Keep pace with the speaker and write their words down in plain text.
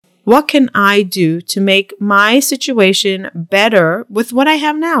What can I do to make my situation better with what I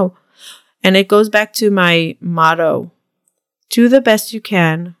have now? And it goes back to my motto: do the best you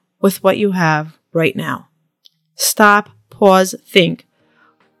can with what you have right now. Stop, pause, think.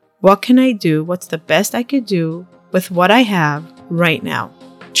 What can I do? What's the best I could do with what I have right now?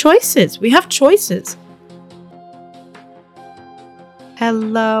 Choices. We have choices.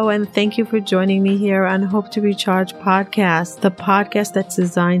 Hello, and thank you for joining me here on Hope to Recharge podcast, the podcast that's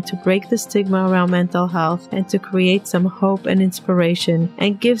designed to break the stigma around mental health and to create some hope and inspiration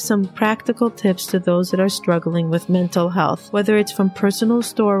and give some practical tips to those that are struggling with mental health, whether it's from personal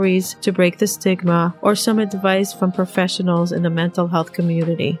stories to break the stigma or some advice from professionals in the mental health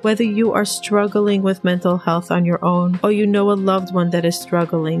community. Whether you are struggling with mental health on your own or you know a loved one that is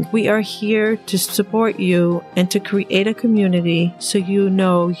struggling, we are here to support you and to create a community so you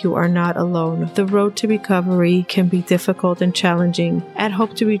know you are not alone. The road to recovery can be difficult and challenging. At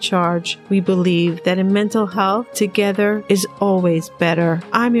Hope to Recharge, we believe that in mental health, together is always better.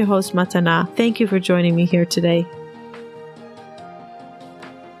 I'm your host, Matana. Thank you for joining me here today.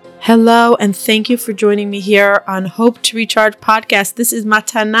 Hello, and thank you for joining me here on Hope to Recharge podcast. This is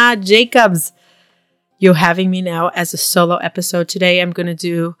Matana Jacobs. You're having me now as a solo episode. Today, I'm going to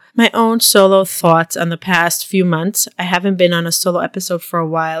do my own solo thoughts on the past few months. I haven't been on a solo episode for a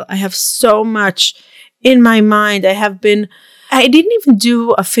while. I have so much in my mind. I didn't even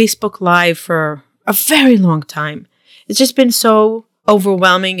do a Facebook Live for a very long time. It's just been so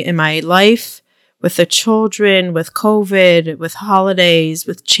overwhelming in my life with the children, with COVID, with holidays,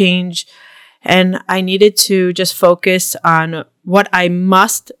 with change. And I needed to just focus on what I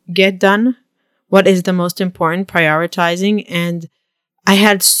must get done. What is the most important, prioritizing. And I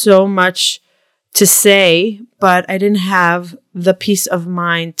had so much to say, but I didn't have the peace of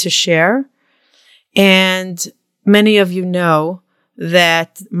mind to share. And many of you know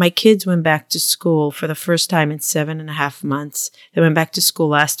that my kids went back to school for the first time in 7.5 months. They went back to school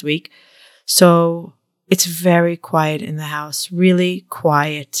last week. So it's very quiet in the house, really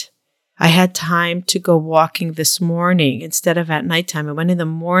quiet. I had time to go walking this morning instead of at nighttime. I went in the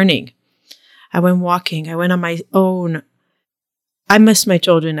morning. I went walking. I went on my own. I miss my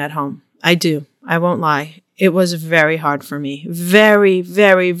children at home. I do. I won't lie. It was very hard for me. Very,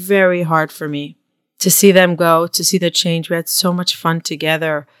 very, very hard for me to see them go, to see the change. We had so much fun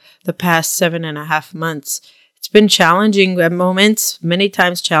together the past 7.5 months. It's been challenging at moments, many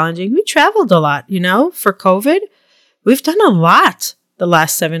times challenging. We traveled a lot, for COVID. We've done a lot the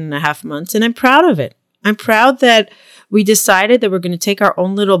last 7.5 months, and I'm proud of it. I'm proud that we decided that we're going to take our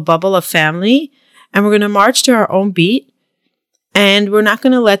own little bubble of family and we're going to march to our own beat, and we're not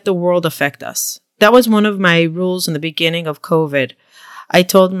going to let the world affect us. That was one of my rules in the beginning of COVID. I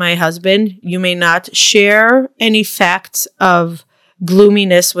told my husband, you may not share any facts of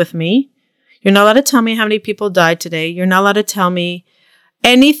gloominess with me. You're not allowed to tell me how many people died today. You're not allowed to tell me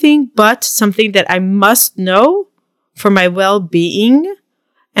anything but something that I must know for my well-being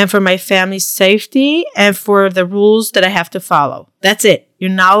and for my family's safety, and for the rules that I have to follow. That's it. You're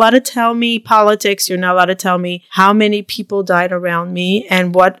not allowed to tell me politics. You're not allowed to tell me how many people died around me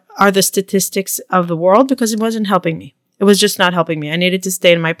and what are the statistics of the world, because it wasn't helping me. It was just not helping me. I needed to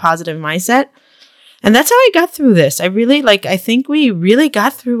stay in my positive mindset. And that's how I got through this. I think we really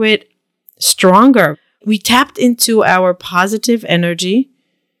got through it stronger. We tapped into our positive energy,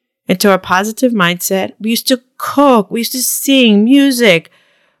 into our positive mindset. We used to cook. We used to sing music.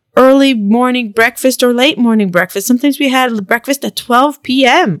 Early morning breakfast or late morning breakfast. Sometimes we had breakfast at 12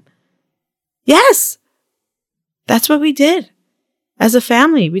 p.m. Yes, that's what we did as a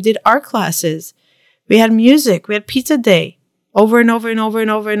family. We did art classes. We had music. We had pizza day over and over and over and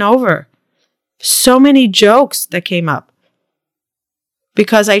over and over. So many jokes that came up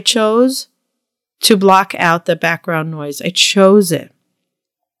because I chose to block out the background noise. I chose it.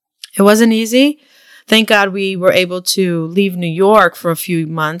 It wasn't easy. Thank God we were able to leave New York for a few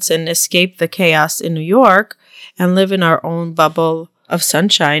months and escape the chaos in New York and live in our own bubble of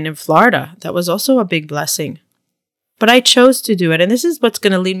sunshine in Florida. That was also a big blessing. But I chose to do it. And this is what's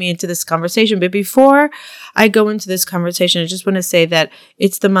going to lead me into this conversation. But before I go into this conversation, I just want to say that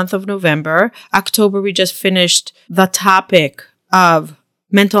it's the month of November. October, we just finished the topic of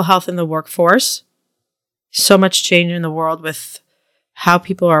mental health in the workforce. So much change in the world with how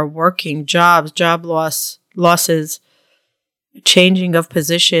people are working, jobs, job losses, changing of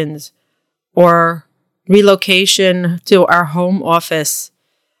positions, or relocation to our home office.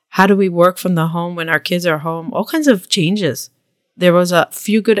 How do we work from the home when our kids are home? All kinds of changes. There was a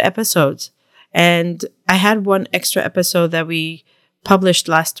few good episodes. And I had one extra episode that we published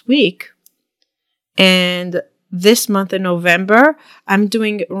last week. And this month in November, I'm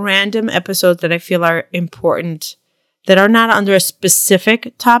doing random episodes that I feel are important, that are not under a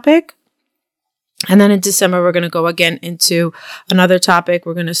specific topic. And then in December, we're going to go again into another topic.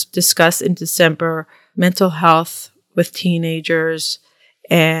 We're going to discuss in December mental health with teenagers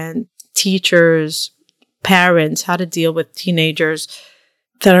and teachers, parents, how to deal with teenagers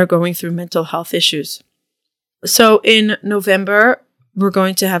that are going through mental health issues. So in November, we're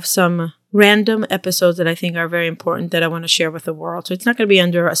going to have some random episodes that I think are very important that I want to share with the world. So it's not going to be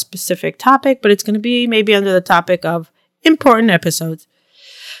under a specific topic, but it's going to be maybe under the topic of important episodes.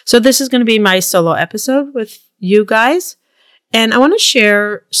 So this is going to be my solo episode with you guys. And I want to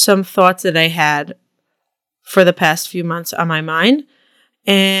share some thoughts that I had for the past few months on my mind.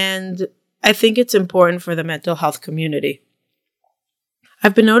 And I think it's important for the mental health community.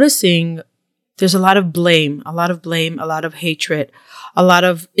 I've been noticing there's a lot of blame, a lot of hatred, a lot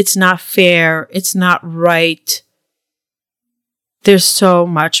of it's not fair, it's not right. There's so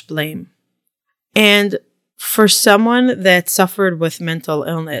much blame. And for someone that suffered with mental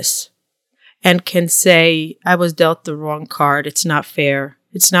illness and can say, I was dealt the wrong card, it's not fair.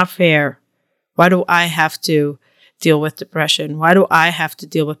 It's not fair. Why do I have to deal with depression? Why do I have to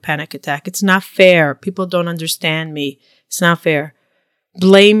deal with panic attack? It's not fair. People don't understand me. It's not fair.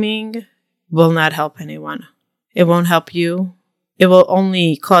 Blaming will not help anyone. It won't help you. It will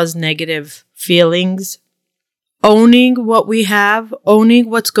only cause negative feelings. Owning what we have, owning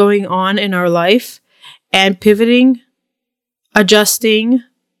what's going on in our life, and pivoting, adjusting,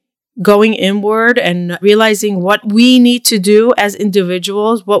 going inward and realizing what we need to do as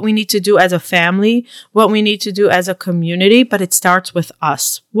individuals, what we need to do as a family, what we need to do as a community, but it starts with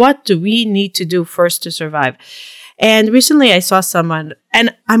us. What do we need to do first to survive? And recently I saw someone,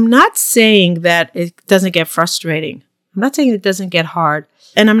 and I'm not saying that it doesn't get frustrating. I'm not saying it doesn't get hard.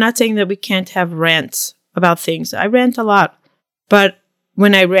 And I'm not saying that we can't have rants about things. I rant a lot, but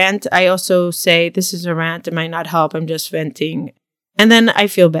when I rant, I also say, this is a rant. It might not help. I'm just venting. And then I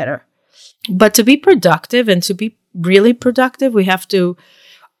feel better. But to be productive and to be really productive, we have to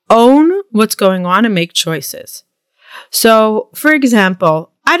own what's going on and make choices. So, for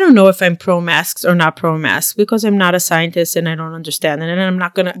example, I don't know if I'm pro-masks or not pro-masks because I'm not a scientist and I don't understand. And I'm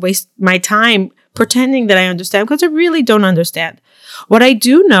not going to waste my time pretending that I understand because I really don't understand. What I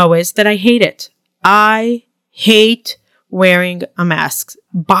do know is that I hate it. I hate wearing a mask.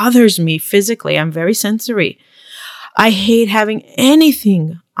 Bothers me physically. I'm very sensory. I hate having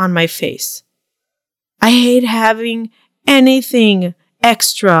anything on my face. I hate having anything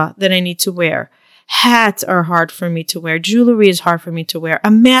extra that I need to wear. Hats are hard for me to wear. Jewelry is hard for me to wear.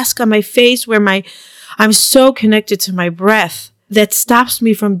 A mask on my face where I'm so connected to my breath that stops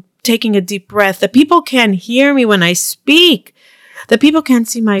me from taking a deep breath. That people can't hear me when I speak. That people can't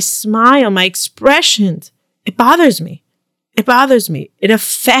see my smile, my expressions. It bothers me. It bothers me. It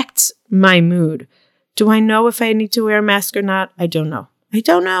affects my mood. Do I know if I need to wear a mask or not? I don't know.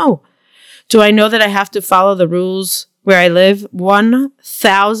 Do I know that I have to follow the rules where I live?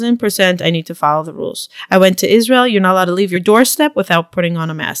 1,000% I need to follow the rules. I went to Israel. You're not allowed to leave your doorstep without putting on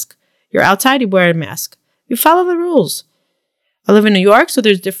a mask. You're outside, you wear a mask. You follow the rules. I live in New York, so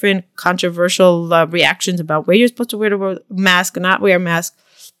there's different controversial reactions about where you're supposed to wear a mask and not wear a mask.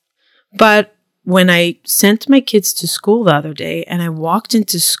 But when I sent my kids to school the other day and I walked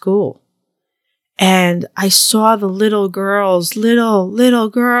into school and I saw the little girls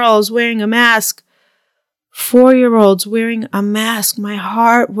wearing a mask, 4-year-olds wearing a mask, my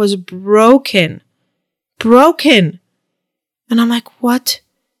heart was broken. And I'm like, what?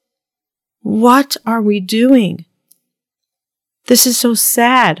 What are we doing? This is so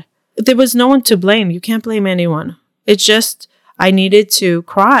sad. There was no one to blame. You can't blame anyone. It's just, I needed to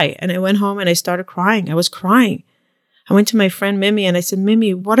cry. And I went home and I started crying. I was crying. I went to my friend Mimi and I said,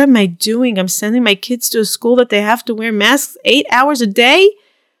 Mimi, what am I doing? I'm sending my kids to a school that they have to wear masks 8 hours a day.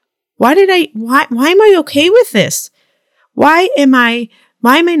 Why am I okay with this? Why am I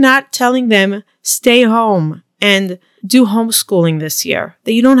not telling them stay home and do homeschooling this year?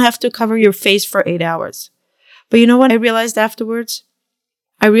 That you don't have to cover your face for 8 hours. But you know what I realized afterwards?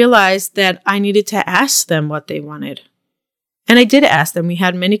 I realized that I needed to ask them what they wanted. And I did ask them. We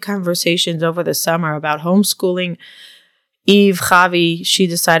had many conversations over the summer about homeschooling. Eve Chavi, she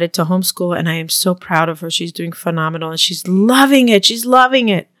decided to homeschool, and I am so proud of her. She's doing phenomenal, and she's loving it. She's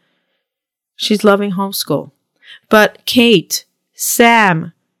loving homeschool. But Kate,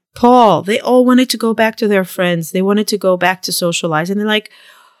 Sam, Paul, they all wanted to go back to their friends. They wanted to go back to socialize. And they're like,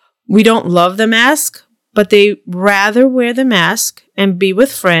 we don't love the mask, but they rather wear the mask and be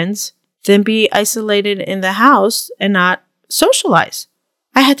with friends than be isolated in the house and not socialize.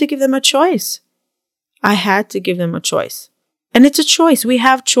 I had to give them a choice. I had to give them a choice. And it's a choice. We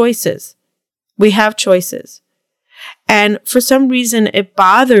have choices. We have choices. And for some reason, it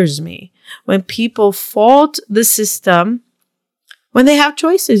bothers me when people fault the system when they have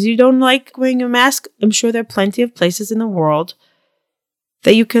choices. You don't like wearing a mask. I'm sure there are plenty of places in the world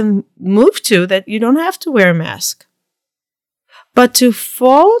that you can move to that you don't have to wear a mask. But to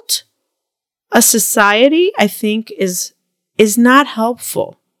fault a society, I think, is not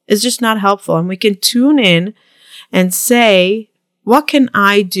helpful. It's just not helpful. And we can tune in and say, what can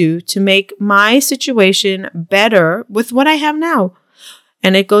I do to make my situation better with what I have now?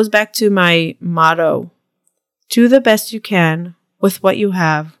 And it goes back to my motto, do the best you can with what you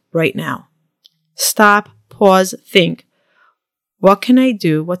have right now. Stop, pause, think. What can I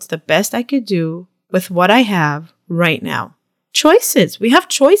do? What's the best I could do with what I have right now? Choices. We have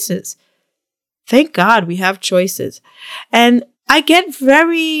choices. Thank God we have choices. And I get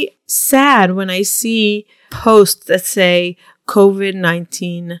very sad when I see posts that say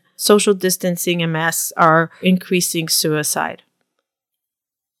COVID-19, social distancing and masks are increasing suicide.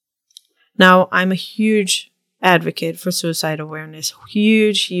 Now, I'm a huge advocate for suicide awareness.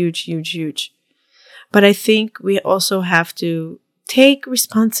 Huge. But I think we also have to take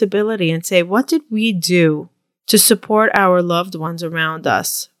responsibility and say, what did we do to support our loved ones around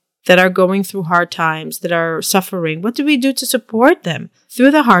us that are going through hard times, that are suffering? What did we do to support them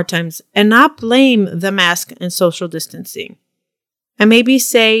through the hard times and not blame the mask and social distancing? And maybe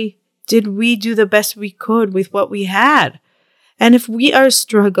say, did we do the best we could with what we had? And if we are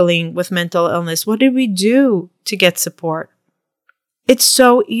struggling with mental illness, what did we do to get support? It's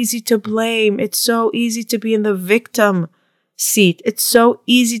so easy to blame. It's so easy to be in the victim seat. It's so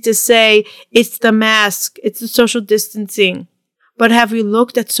easy to say, it's the mask, it's the social distancing. But have we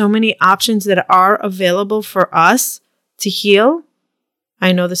looked at so many options that are available for us to heal?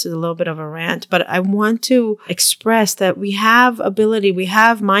 I know this is a little bit of a rant, but I want to express that we have ability, we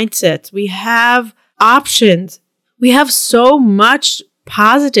have mindsets, we have options. We have so much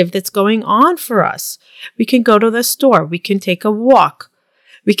positive that's going on for us. We can go to the store. We can take a walk.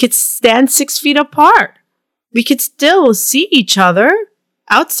 We could stand 6 feet apart. We could still see each other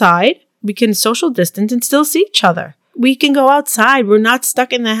outside. We can social distance and still see each other. We can go outside. We're not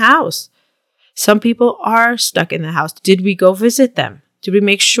stuck in the house. Some people are stuck in the house. Did we go visit them? Did we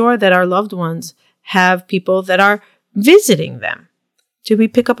make sure that our loved ones have people that are visiting them? Did we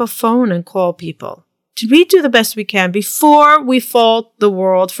pick up a phone and call people? Did we do the best we can before we fault the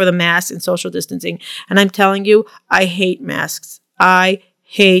world for the masks and social distancing? And I'm telling you, I hate masks. I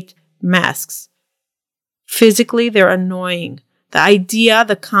hate masks. Physically, they're annoying. The idea,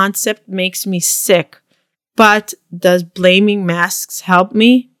 the concept makes me sick. But does blaming masks help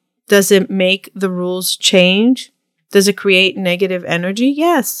me? Does it make the rules change? Does it create negative energy?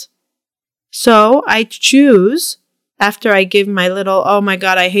 Yes. So I choose, after I give my little, oh my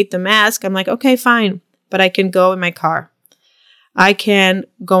God, I hate the mask, I'm like, okay, fine. But I can go in my car. I can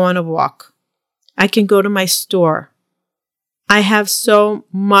go on a walk. I can go to my store. I have so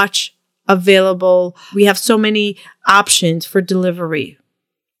much available. We have so many options for delivery.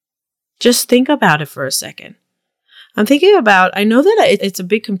 Just think about it for a second. I'm thinking about, I know that it's a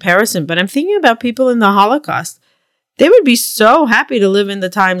big comparison, but I'm thinking about people in the Holocaust. They would be so happy to live in the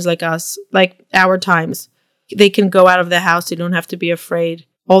times like us, like our times. They can go out of the house. They don't have to be afraid.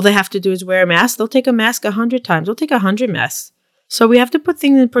 All they have to do is wear a mask. They'll take a mask 100 times. They'll take 100 masks. So we have to put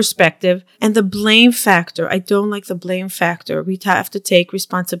things in perspective. And the blame factor, I don't like the blame factor. We have to take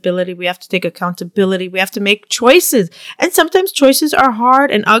responsibility. We have to take accountability. We have to make choices. And sometimes choices are hard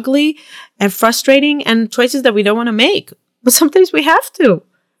and ugly and frustrating and choices that we don't want to make. But sometimes we have to.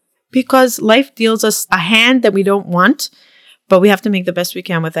 Because life deals us a hand that we don't want, but we have to make the best we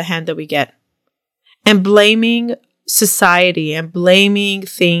can with the hand that we get. And blaming society and blaming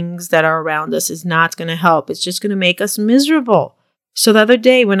things that are around us is not going to help. It's just going to make us miserable. So the other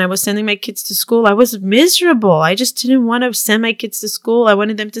day when I was sending my kids to school, I was miserable. I just didn't want to send my kids to school. I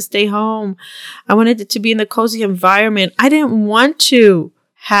wanted them to stay home. I wanted it to be in the cozy environment. I didn't want to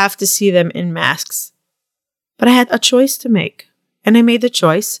have to see them in masks. But I had a choice to make. And I made the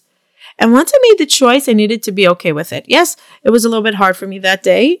choice. And once I made the choice, I needed to be okay with it. Yes, it was a little bit hard for me that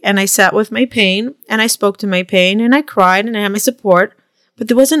day. And I sat with my pain and I spoke to my pain and I cried and I had my support. But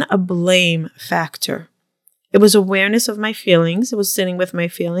there wasn't a blame factor. It was awareness of my feelings. It was sitting with my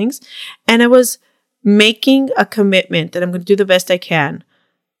feelings. And it was making a commitment that I'm going to do the best I can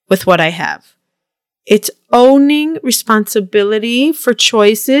with what I have. It's owning responsibility for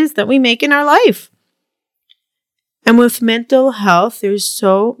choices that we make in our life. And with mental health, there's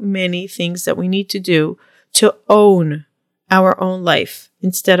so many things that we need to do to own our own life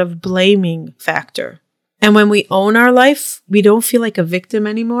instead of blaming factor. And when we own our life, we don't feel like a victim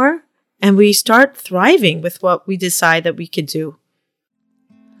anymore. And we start thriving with what we decide that we could do.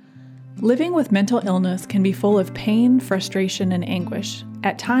 Living with mental illness can be full of pain, frustration, and anguish.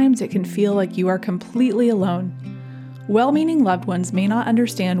 At times, it can feel like you are completely alone. Well-meaning loved ones may not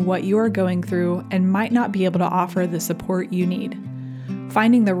understand what you are going through and might not be able to offer the support you need.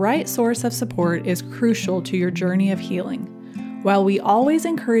 Finding the right source of support is crucial to your journey of healing. While we always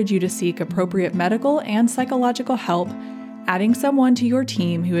encourage you to seek appropriate medical and psychological help, adding someone to your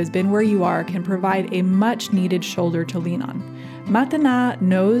team who has been where you are can provide a much-needed shoulder to lean on. Matana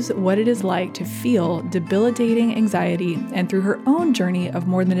knows what it is like to feel debilitating anxiety, and through her own journey of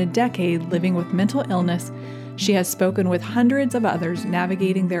more than a decade living with mental illness, she has spoken with hundreds of others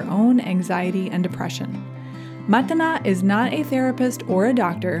navigating their own anxiety and depression. Matana is not a therapist or a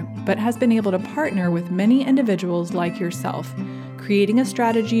doctor, but has been able to partner with many individuals like yourself, creating a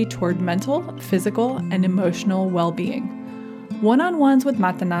strategy toward mental, physical, and emotional well-being. One-on-ones with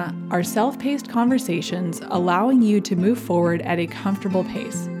Matana are self-paced conversations allowing you to move forward at a comfortable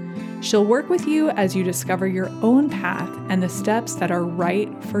pace. She'll work with you as you discover your own path and the steps that are right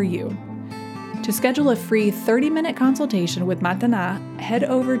for you. To schedule a free 30-minute consultation with Matana, head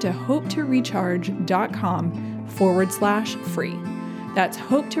over to hopetorecharge.com/free. That's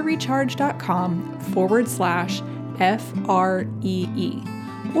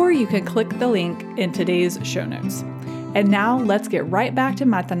hopetorecharge.com/FREE. Or you can click the link in today's show notes. And now let's get right back to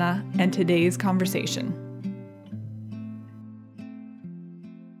Matana and today's conversation.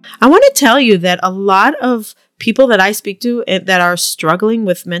 I want to tell you that a lot of people that I speak to that are struggling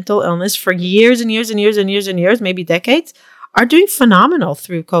with mental illness for years and years and years and years and years, maybe decades, are doing phenomenal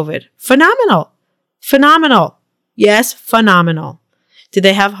through COVID. Phenomenal. Phenomenal. Yes, phenomenal. Did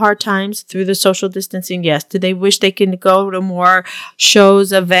they have hard times through the social distancing? Yes. Did they wish they could go to more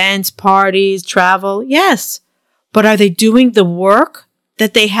shows, events, parties, travel? Yes. But are they doing the work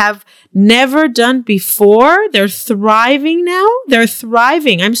that they have never done before? They're thriving now. They're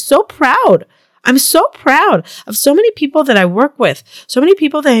thriving. I'm so proud. I'm so proud of so many people that I work with, so many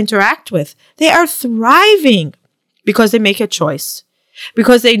people that I interact with. They are thriving because they make a choice.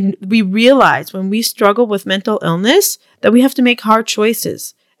 Because we realize when we struggle with mental illness that we have to make hard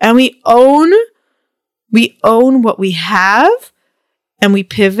choices. And we own what we have, and we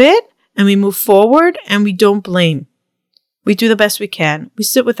pivot, and we move forward, and we don't blame. We do the best we can. We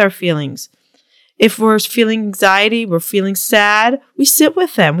sit with our feelings. If we're feeling anxiety, we're feeling sad, we sit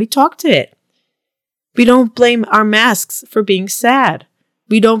with them. We talk to it. We don't blame our masks for being sad.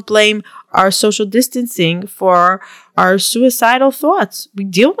 We don't blame our social distancing for our suicidal thoughts. We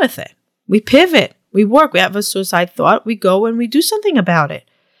deal with it. We pivot. We work. We have a suicide thought. We go and we do something about it.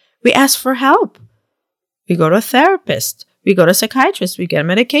 We ask for help. We go to a therapist. We go to a psychiatrist. We get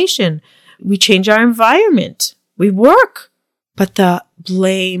medication. We change our environment. We work. But the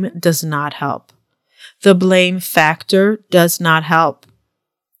blame does not help. The blame factor does not help.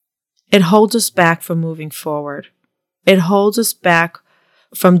 It holds us back from moving forward. It holds us back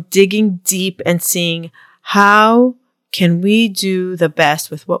from digging deep and seeing how can we do the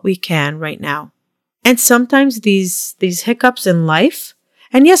best with what we can right now. And sometimes these hiccups in life,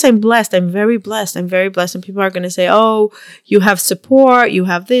 and yes, I'm blessed. I'm very blessed. I'm very blessed. And people are going to say, oh, you have support. You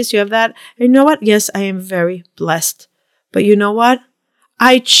have this, you have that. And you know what? Yes, I am very blessed. But you know what?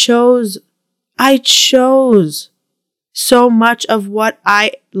 I chose so much of what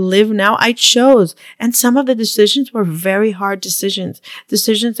I live now. I chose. And some of the decisions were very hard decisions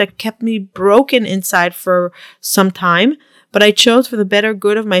that kept me broken inside for some time. But I chose for the better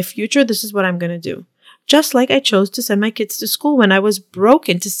good of my future. This is what I'm going to do. Just like I chose to send my kids to school when I was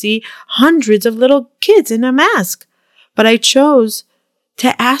broken to see hundreds of little kids in a mask. But I chose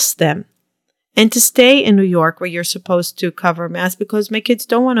to ask them and to stay in New York where you're supposed to cover a mask because my kids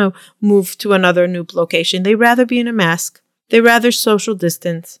don't want to move to another new location. They rather be in a mask. They rather social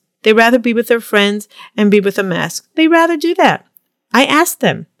distance. They rather be with their friends and be with a mask. They rather do that. I asked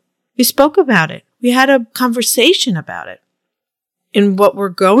them. We spoke about it. We had a conversation about it. In what we're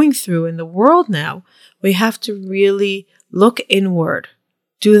going through in the world now, we have to really look inward,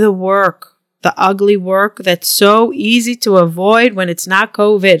 do the work, the ugly work that's so easy to avoid when it's not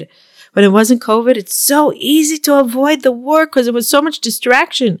COVID. When it wasn't COVID, it's so easy to avoid the work because there was so much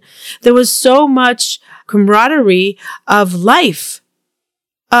distraction. There was so much camaraderie of life,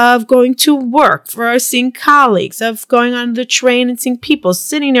 of going to work, for seeing colleagues, of going on the train and seeing people,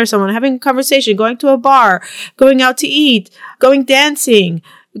 sitting near someone, having a conversation, going to a bar, going out to eat, going dancing,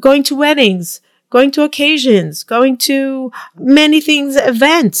 going to weddings, going to occasions, going to many things,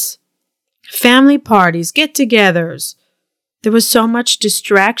 events, family parties, get-togethers. There was so much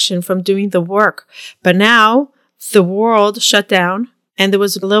distraction from doing the work. But now the world shut down and there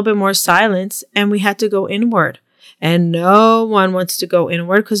was a little bit more silence and we had to go inward. And no one wants to go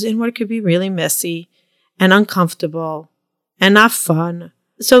inward because inward could be really messy and uncomfortable and not fun.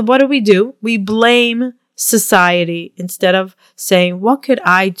 So what do? We blame society instead of saying, what could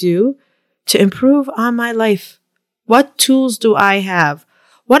I do to improve on my life? What tools do I have?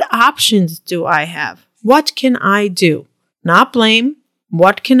 What options do I have? What can I do? Not blame.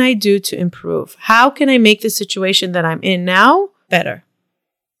 What can I do to improve? How can I make the situation that I'm in now better?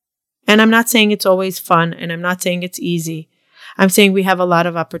 And I'm not saying it's always fun, and I'm not saying it's easy. I'm saying we have a lot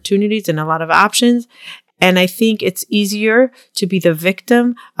of opportunities and a lot of options. And I think it's easier to be the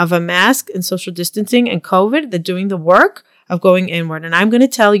victim of a mask and social distancing and COVID than doing the work of going inward. And I'm going to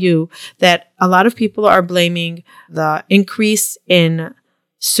tell you that a lot of people are blaming the increase in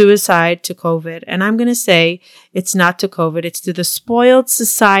suicide to COVID. And I'm going to say it's not to COVID. It's to the spoiled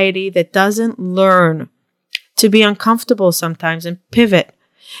society that doesn't learn to be uncomfortable sometimes and pivot.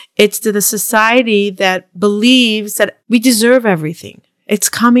 It's to the society that believes that we deserve everything. It's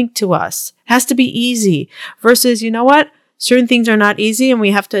coming to us. It has to be easy versus, you know what? Certain things are not easy and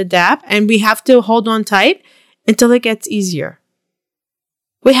we have to adapt and we have to hold on tight until it gets easier.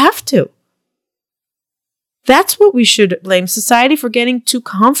 We have to. That's what we should blame society for, getting too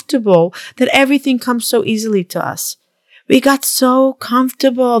comfortable that everything comes so easily to us. We got so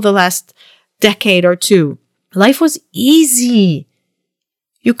comfortable the last decade or two. Life was easy.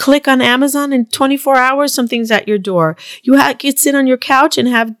 You click on Amazon in 24 hours, something's at your door. You could sit on your couch and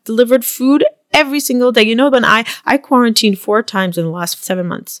have delivered food every single day. You know, when I quarantined 4 times in the last 7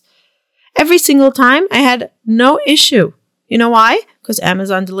 months. Every single time I had no issue. You know why? Because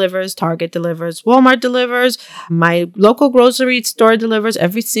Amazon delivers, Target delivers, Walmart delivers, my local grocery store delivers,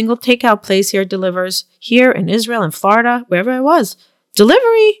 every single takeout place here delivers, here in Israel and Florida, wherever I was.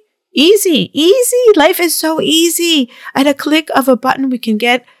 Delivery. Easy. Life is so easy. At a click of a button, we can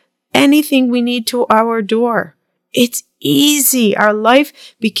get anything we need to our door. It's easy. Our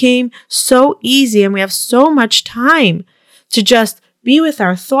life became so easy and we have so much time to just be with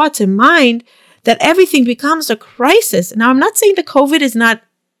our thoughts in mind that everything becomes a crisis. Now, I'm not saying the COVID is not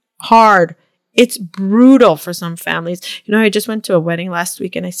hard. It's brutal for some families. You know, I just went to a wedding last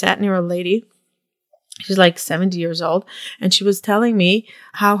week and I sat near a lady. She's like 70 years old. And she was telling me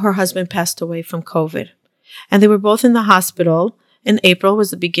how her husband passed away from COVID. And they were both in the hospital. And April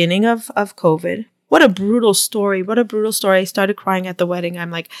was the beginning of COVID. What a brutal story. I started crying at the wedding. I'm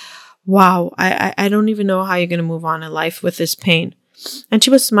like, wow, I don't even know how you're going to move on in life with this pain. And she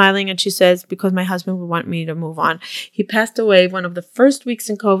was smiling and she says, because my husband would want me to move on. He passed away one of the first weeks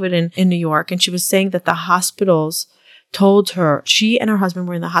in COVID in New York. And she was saying that the hospitals told her, she and her husband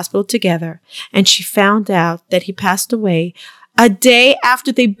were in the hospital together, and she found out that he passed away a day after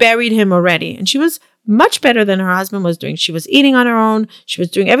they buried him already. And she was much better than her husband was doing. She was eating on her own. She was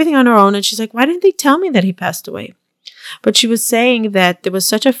doing everything on her own. And she's like, why didn't they tell me that he passed away? But she was saying that there was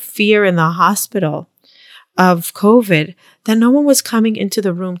such a fear in the hospital of COVID that no one was coming into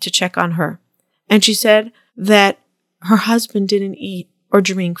the room to check on her. And she said that her husband didn't eat or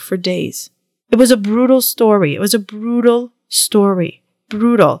drink for days. It was a brutal story.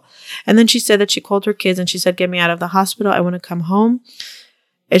 Brutal. And then she said that she called her kids and she said, get me out of the hospital. I want to come home.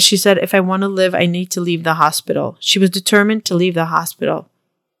 And she said, if I want to live, I need to leave the hospital. She was determined to leave the hospital.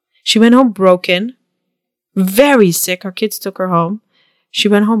 She went home broken, very sick. Her kids took her home. She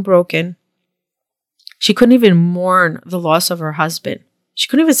went home broken. She couldn't even mourn the loss of her husband. She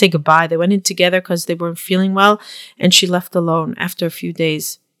couldn't even say goodbye. They went in together because they weren't feeling well. And she left alone after a few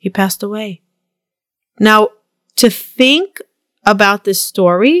days. He passed away. Now, to think about this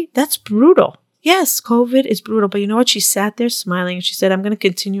story, that's brutal. Yes, COVID is brutal. But you know what? She sat there smiling and she said, I'm going to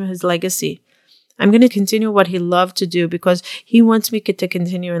continue his legacy. I'm going to continue what he loved to do because he wants me to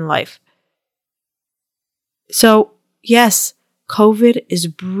continue in life. So, yes, COVID is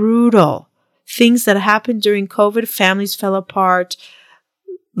brutal. Things that happened during COVID, families fell apart,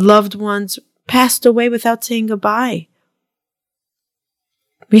 loved ones passed away without saying goodbye.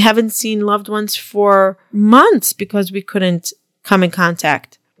 We haven't seen loved ones for months because we couldn't come in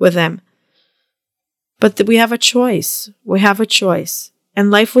contact with them. But we have a choice. And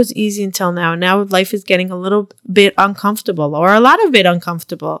life was easy until now. Now life is getting a little bit uncomfortable, or a lot of bit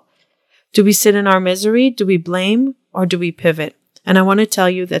uncomfortable. Do we sit in our misery? Do we blame? Or do we pivot? And I want to tell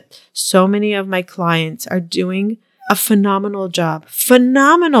you that so many of my clients are doing a phenomenal job.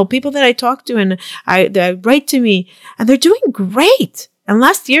 Phenomenal. People that I talk to and they write to me and they're doing great. And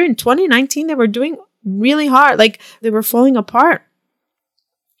last year in 2019, they were doing really hard. Like they were falling apart.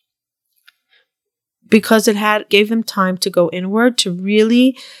 because it gave them time to go inward, to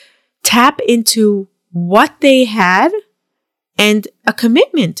really tap into what they had, and a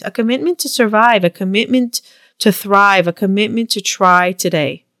commitment to survive, a commitment to thrive, a commitment to try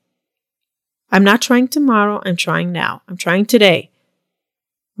today. I'm not trying tomorrow. I'm trying now. I'm trying today,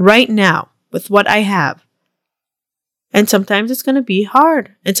 right now, with what I have. And sometimes it's going to be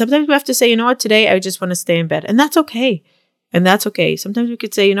hard. And sometimes we have to say, you know what, today I just want to stay in bed. And that's okay. And that's okay. Sometimes we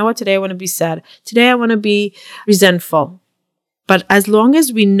could say, you know what, today I want to be sad. Today I want to be resentful. But as long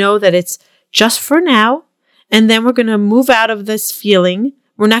as we know that it's just for now, and then we're going to move out of this feeling,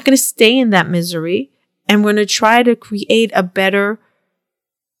 we're not going to stay in that misery, and we're going to try to create a better,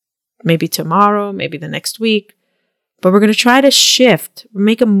 maybe tomorrow, maybe the next week, but we're going to try to shift,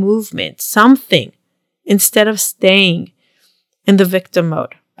 make a movement, something, instead of staying in the victim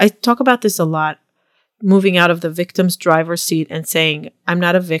mode. I talk about this a lot, moving out of the victim's driver's seat and saying, I'm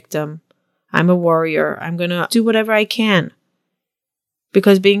not a victim. I'm a warrior. I'm going to do whatever I can.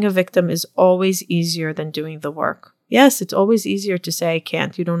 Because being a victim is always easier than doing the work. Yes, it's always easier to say, I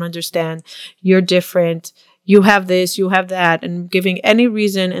can't, you don't understand, you're different, you have this, you have that, and giving any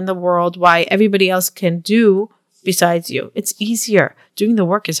reason in the world why everybody else can do besides you. It's easier. Doing the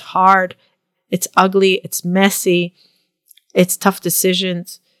work is hard. It's ugly. It's messy. It's tough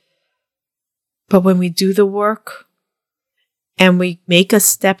decisions. But when we do the work and we make a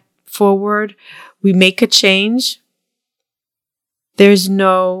step forward, we make a change, there's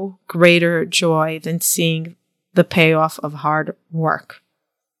no greater joy than seeing the payoff of hard work.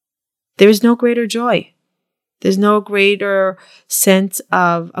 There's no greater joy. There's no greater sense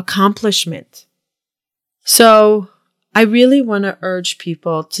of accomplishment. So I really want to urge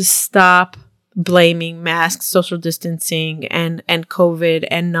people to stop blaming masks, social distancing, and COVID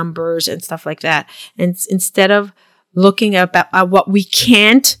and numbers and stuff like that. And instead of looking at what we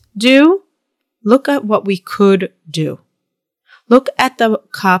can't do, look at what we could do. Look at the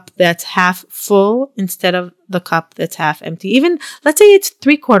cup that's half full instead of the cup that's half empty. Even, let's say it's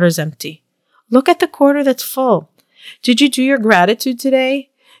 3/4 empty. Look at the quarter that's full. Did you do your gratitude today?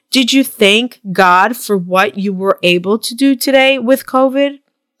 Did you thank God for what you were able to do today with COVID?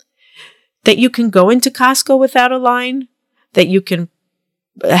 That you can go into Costco without a line? That you can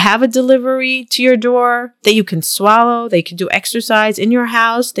have a delivery to your door? That you can swallow? That you can do exercise in your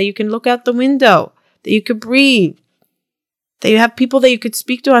house? That you can look out the window? That you could breathe? That you have people that you could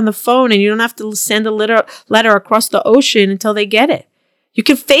speak to on the phone and you don't have to send a letter across the ocean until they get it. You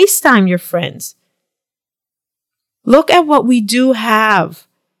can FaceTime your friends. Look at what we do have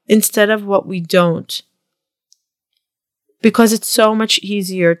instead of what we don't. Because it's so much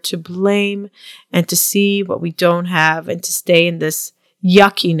easier to blame and to see what we don't have and to stay in this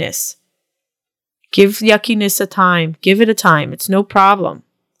yuckiness. Give yuckiness a time. Give it a time. It's no problem.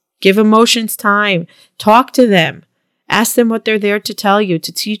 Give emotions time. Talk to them. Ask them what they're there to tell you,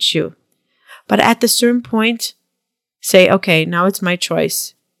 to teach you. But at the certain point, say, okay, now it's my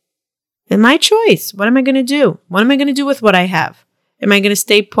choice. And my choice. What am I going to do? What am I going to do with what I have? Am I going to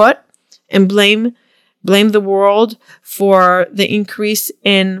stay put and blame the world for the increase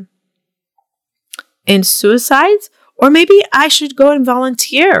in suicides? Or maybe I should go and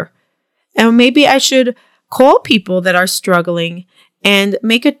volunteer. And maybe I should call people that are struggling and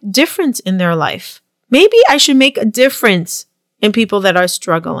make a difference in their life. Maybe I should make a difference in people that are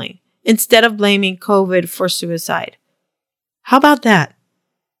struggling instead of blaming COVID for suicide. How about that?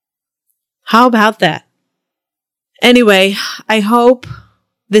 How about that? Anyway, I hope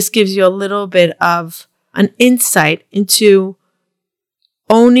this gives you a little bit of an insight into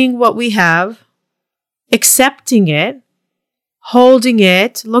owning what we have, accepting it, holding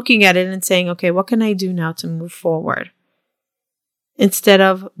it, looking at it and saying, okay, what can I do now to move forward? Instead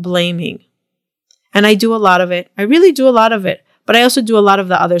of blaming. And I do a lot of it. I really do a lot of it. But I also do a lot of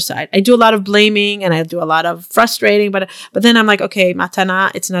the other side. I do a lot of blaming and I do a lot of frustrating. But then I'm like, okay, Matana,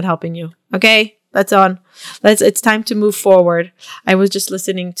 it's not helping you. Okay, that's on. It's time to move forward. I was just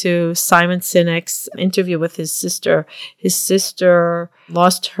listening to Simon Sinek's interview with his sister. His sister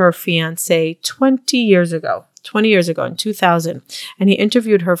lost her fiance 20 years ago in 2000. And he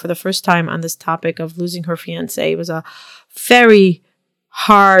interviewed her for the first time on this topic of losing her fiance. It was a very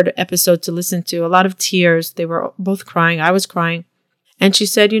hard episode to listen to. A lot of tears. They were both crying. I was crying. And she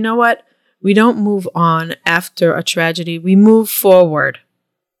said, you know what? We don't move on after a tragedy. We move forward.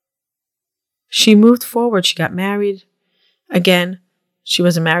 She moved forward. She got married again. She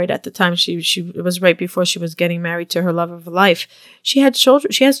wasn't married at the time. It was right before she was getting married to her love of her life. She had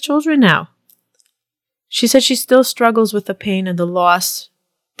children. She has children now. She said she still struggles with the pain and the loss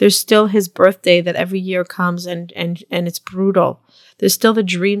There's still his birthday that every year comes and it's brutal. There's still the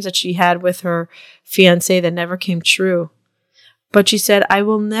dreams that she had with her fiance that never came true. But she said, I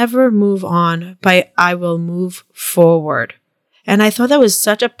will never move on, but I will move forward. And I thought that was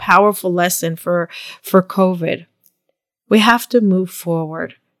such a powerful lesson for COVID. We have to move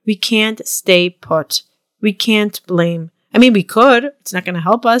forward. We can't stay put. We can't blame. I mean, we could. It's not going to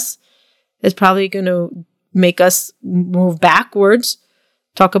help us. It's probably going to make us move backwards.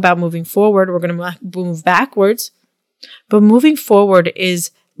 Talk about moving forward. We're going to move backwards. But moving forward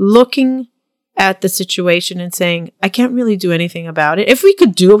is looking at the situation and saying, I can't really do anything about it. If we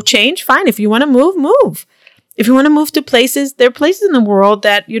could do change, fine. If you want to move, move. If you want to move to places, there are places in the world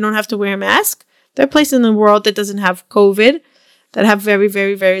that you don't have to wear a mask. There are places in the world that doesn't have COVID, that have very,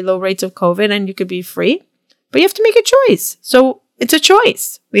 very, very low rates of COVID, and you could be free. But you have to make a choice. So it's a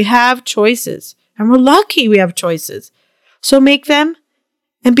choice. We have choices. And we're lucky we have choices. So make them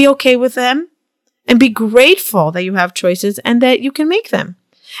and be okay with them. And be grateful that you have choices and that you can make them.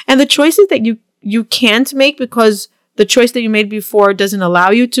 And the choices that you can't make because the choice that you made before doesn't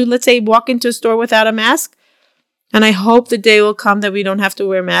allow you to, let's say, walk into a store without a mask. And I hope the day will come that we don't have to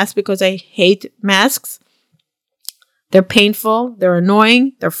wear masks because I hate masks. They're painful. They're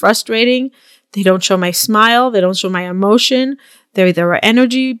annoying. They're frustrating. They don't show my smile. They don't show my emotion. They're an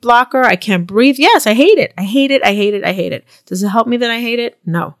energy blocker. I can't breathe. Yes, I hate it. I hate it. I hate it. I hate it. Does it help me that I hate it?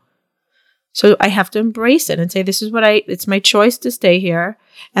 No. So I have to embrace it and say, this is it's my choice to stay here.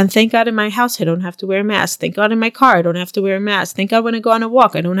 And thank God in my house, I don't have to wear a mask. Thank God in my car, I don't have to wear a mask. Thank God when I go on a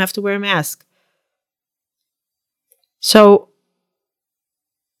walk, I don't have to wear a mask. So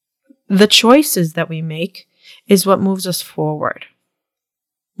the choices that we make is what moves us forward.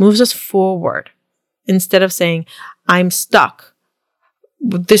 Moves us forward. Instead of saying, I'm stuck.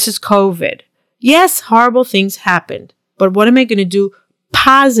 This is COVID. Yes, horrible things happened. But what am I going to do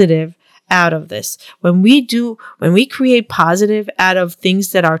positive out of this? When we create positive out of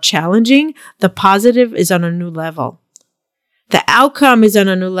things that are challenging, the positive is on a new level. The outcome is on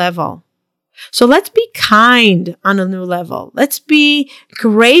a new level. So let's be kind on a new level. Let's be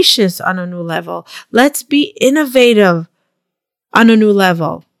gracious on a new level. Let's be innovative on a new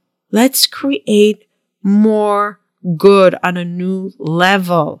level. Let's create more good on a new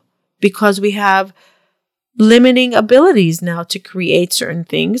level because we have limiting abilities now to create certain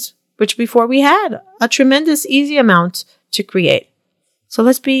things, which before we had a tremendous easy amount to create. So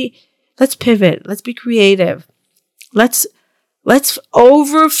let's pivot. Let's be creative. Let's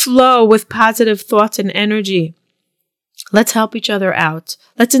overflow with positive thoughts and energy. Let's help each other out.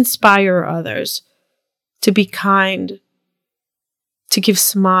 Let's inspire others to be kind, to give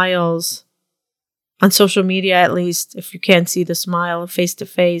smiles on social media, at least, if you can't see the smile face to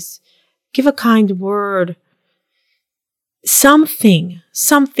face. Give a kind word. Something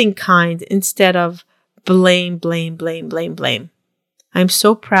kind instead of blame. I'm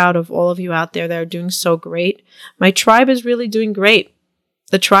so proud of all of you out there that are doing so great. My tribe is really doing great.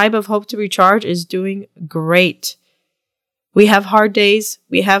 The tribe of Hope to Recharge is doing great. We have hard days.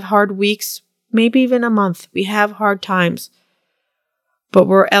 We have hard weeks, maybe even a month. We have hard times. But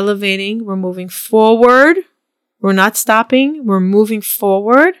we're elevating. We're moving forward. We're not stopping. We're moving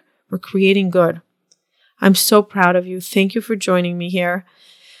forward. We're creating good. I'm so proud of you. Thank you for joining me here.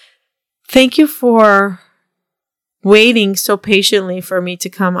 Thank you for waiting so patiently for me to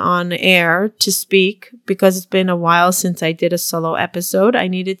come on air to speak because it's been a while since I did a solo episode. I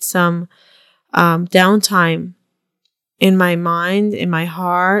needed some downtime in my mind, in my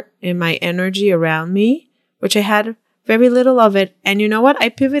heart, in my energy around me, which I had very little of it. And you know what? I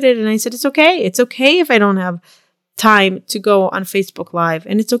pivoted and I said, it's okay. It's okay if I don't have time to go on Facebook Live.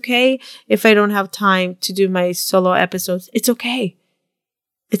 And it's okay if I don't have time to do my solo episodes. It's okay.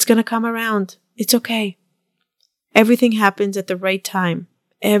 It's going to come around. It's okay. Everything happens at the right time.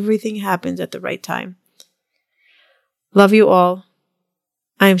 Everything happens at the right time. Love you all.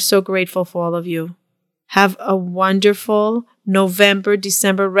 I am so grateful for all of you. Have a wonderful November,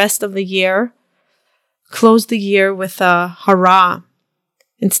 December, rest of the year. Close the year with a hurrah.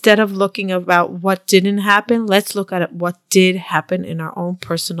 Instead of looking about what didn't happen, let's look at what did happen in our own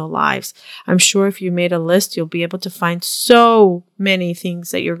personal lives. I'm sure if you made a list, you'll be able to find so many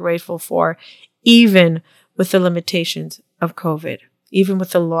things that you're grateful for, even with the limitations of COVID, even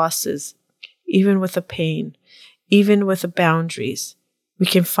with the losses, even with the pain, even with the boundaries. We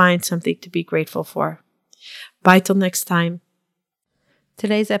can find something to be grateful for. Bye till next time.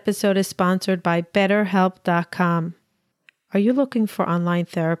 Today's episode is sponsored by BetterHelp.com. Are you looking for online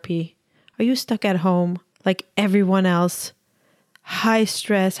therapy? Are you stuck at home like everyone else? High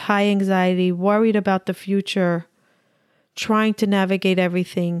stress, high anxiety, worried about the future, trying to navigate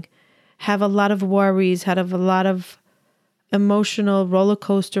everything, have a lot of worries, have a lot of emotional roller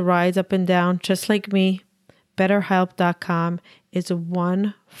coaster rides up and down, just like me, BetterHelp.com is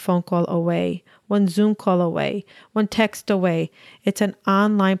one phone call away, one Zoom call away, one text away. It's an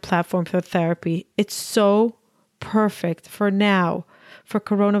online platform for therapy. It's so perfect for now, for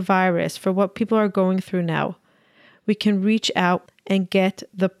coronavirus, for what people are going through now. We can reach out and get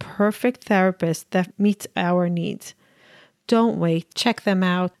the perfect therapist that meets our needs. Don't wait. Check them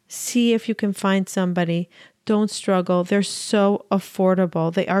out. See if you can find somebody. Don't struggle. They're so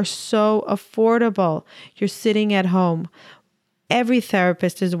affordable. They are so affordable. You're sitting at home. Every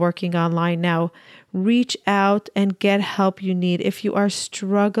therapist is working online now. Reach out and get help you need. If you are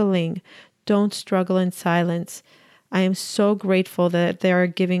struggling, don't struggle in silence. I am so grateful that they are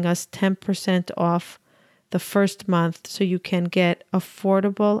giving us 10% off the first month so you can get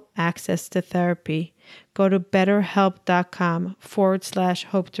affordable access to therapy. Go to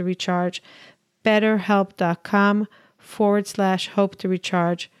betterhelp.com/hope to recharge. betterhelp.com/hope to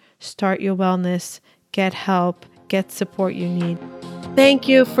recharge. Start your wellness. Get help. Get support you need. Thank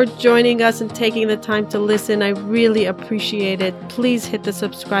you for joining us and taking the time to listen. I really appreciate it. Please hit the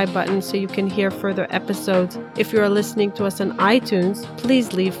subscribe button so you can hear further episodes. If you are listening to us on iTunes,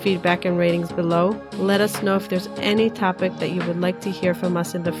 please leave feedback and ratings below. Let us know if there's any topic that you would like to hear from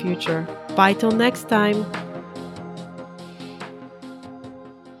us in the future. Bye till next time.